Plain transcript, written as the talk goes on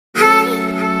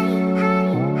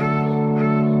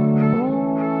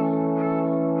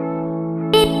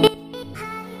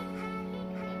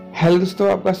Hello दोस्तों,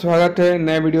 आपका स्वागत है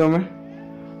नए वीडियो में।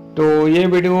 तो ये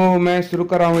वीडियो मैं शुरू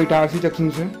कर रहा हूँ इटारसी जंक्शन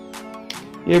से।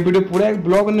 ये वीडियो पूरा एक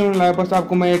ब्लॉग नहीं होने वाला है, बस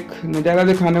आपको मैं एक नज़ारा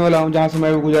दिखाने वाला हूँ जहाँ से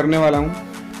मैं गुजरने वाला हूँ।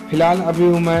 फिलहाल अभी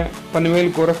हूँ मैं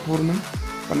पनवेल गोरखपुर में,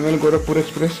 पनवेल गोरखपुर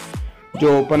एक्सप्रेस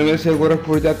जो पनवेल से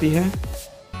गोरखपुर जाती है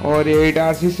और ये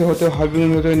इटारसी से होते हुए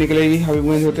हबीबगंज होते हुए निकलेगी।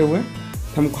 हबीबगंज होते हुए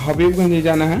हमको हबीबगंज ही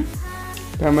जाना है,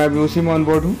 तो मैं अभी उसी में ऑन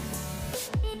बोर्ड हूँ।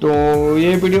 तो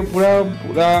ये वीडियो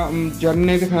पूरा जर्नी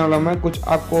नहीं दिखाने वाला, मैं कुछ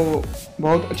आपको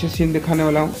बहुत अच्छे सीन दिखाने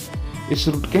वाला हूँ इस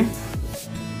रूट के।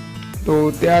 तो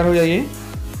तैयार हो जाइए।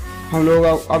 हम लोग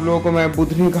आप लोगों को मैं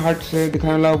बुधनी घाट से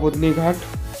दिखाने वाला हूँ, बुधनी घाट।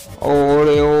 और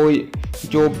वो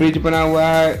जो ब्रिज बना हुआ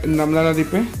है नर्मदा नदी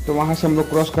पे, तो वहाँ से हम लोग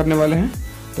क्रॉस करने वाले हैं,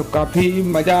 तो काफ़ी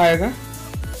मज़ा आएगा।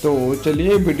 तो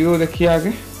चलिए वीडियो देखिए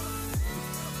आगे।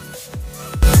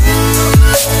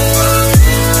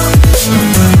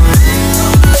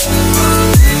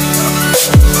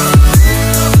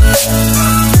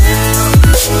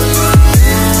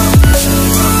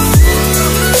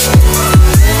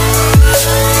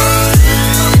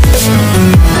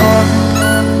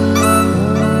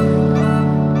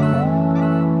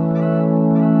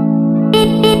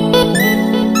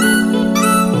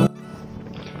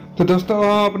 तो दोस्तों,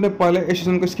 हम अपने पहले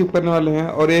स्टेशन को स्किप करने वाले हैं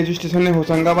और ये जो स्टेशन है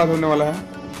होशंगाबाद होने वाला है।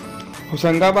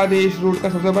 होशंगाबाद ही इस रूट का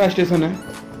सबसे बड़ा स्टेशन है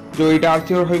जो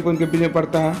इटारसी और हबीबगंज के बीच में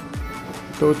पड़ता है।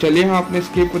 तो चलिए हम अपने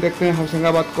स्किप को देखते हैं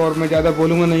होशंगाबाद को, और मैं ज़्यादा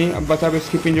बोलूँगा नहीं, अब बस आप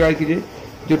स्किप एंजॉय कीजिए।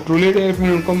 जो ट्रूली ट्रेन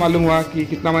फैन उनको मालूम हुआ कि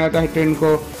कितना मज़ा आता है ट्रेन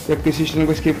को जब किसी स्टेशन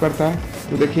को स्किप करता है।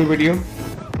 तो देखिए वीडियो।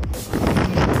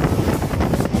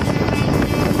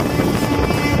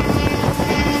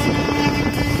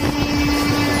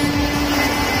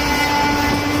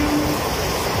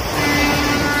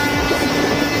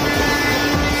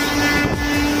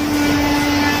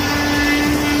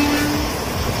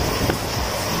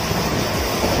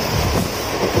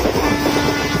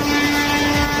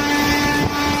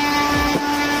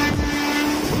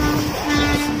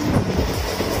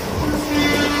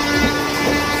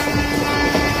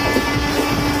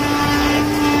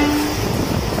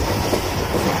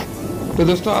 तो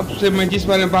दोस्तों, आपसे मैं जिस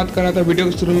बारे में बात कर रहा था वीडियो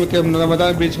के शुरू में कि हम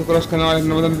नर्मदा ब्रिज को क्रॉस करने वाले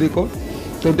नर्मदा नदी को,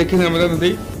 तो देखिए नर्मदा नदी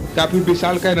काफ़ी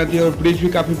विशाल का नदी है और ब्रिज भी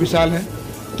काफ़ी विशाल है।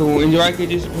 तो एंजॉय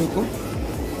कीजिए इस व्यू को।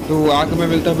 तो आगे मैं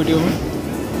मिलता हूँ वीडियो में।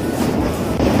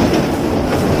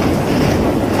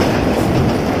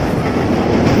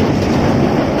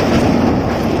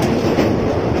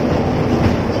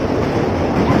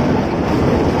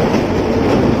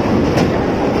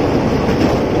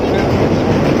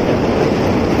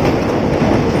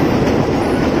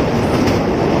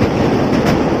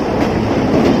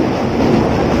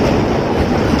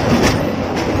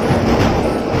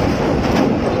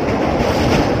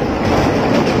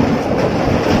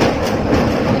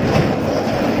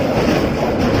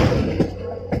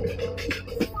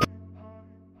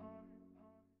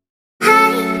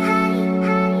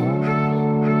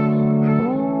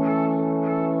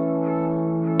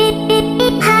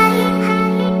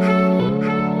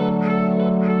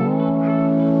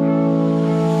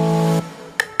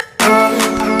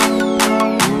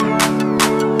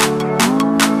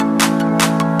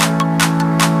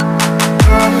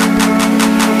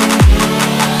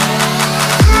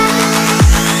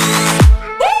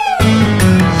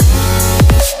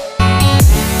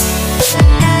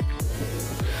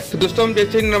 दोस्तों, हम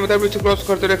जैसे नर्मदा ब्रिज क्रॉस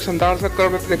करते हुए एक शानदार सा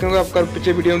कर्व देखेंगे, आपका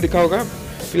पीछे वीडियो में दिखा होगा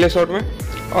पिछले शॉट में।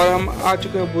 और हम आ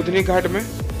चुके हैं बुधनी घाट में।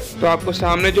 तो आपको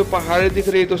सामने जो पहाड़ी दिख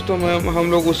रही है दोस्तों,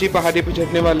 हम लोग उसी पहाड़ी पे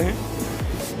चढ़ने वाले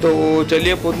हैं। तो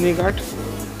चलिए बुधनी घाट।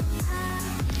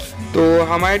 तो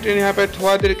हमारी ट्रेन यहाँ पे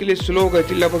थोड़ा देर के लिए स्लो हो गई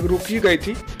थी, लगभग रुक ही गई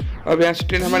थी। अब यहाँ से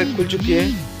ट्रेन हमारी खुल चुकी है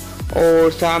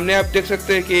और सामने आप देख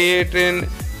सकते हैं कि ये ट्रेन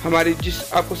हमारी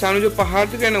आपको सामने जो पहाड़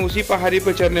दिख रहा है ना, उसी पहाड़ी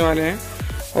पर चढ़ने वाले हैं।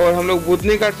 और हम लोग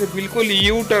बुधनी घाट से बिल्कुल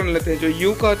यू टर्न लेते हैं, जो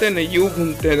यू कहते हैं ना, यू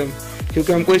घूमते हैं एकदम,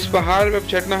 क्योंकि हमको इस पहाड़ पे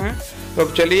चढ़ना है। तो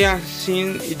अब चलिए यहाँ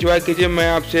सीन एंजॉय कीजिए, मैं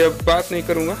आपसे अब बात नहीं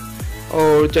करूँगा।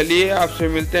 और चलिए आपसे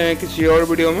मिलते हैं किसी और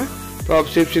वीडियो में। तो आप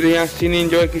सिर्फ सीधे यहाँ सीन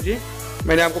एंजॉय कीजिए।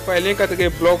 मैंने आपको पहले ही कहा था कि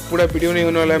ब्लॉग पूरा वीडियो नहीं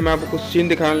होने वाला है, मैं आपको कुछ सीन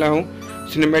दिखाने वाला हूँ,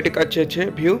 सिनेमेटिक अच्छे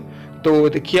व्यू। तो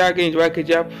देखिए आगे एंजॉय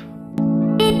कीजिए आप।